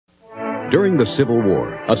During the Civil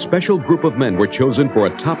War, a special group of men were chosen for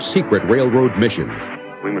a top-secret railroad mission.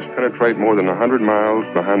 We must penetrate more than 100 miles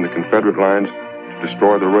behind the Confederate lines,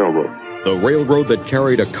 destroy the railroad. The railroad that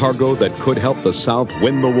carried a cargo that could help the South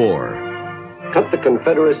win the war. Cut the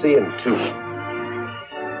Confederacy in two.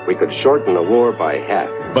 We could shorten the war by half.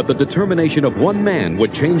 But the determination of one man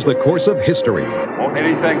would change the course of history. Won't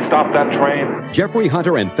anything stop that train? Jeffrey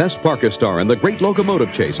Hunter and Fess Parker star in the great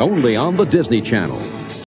locomotive chase, only on the Disney Channel.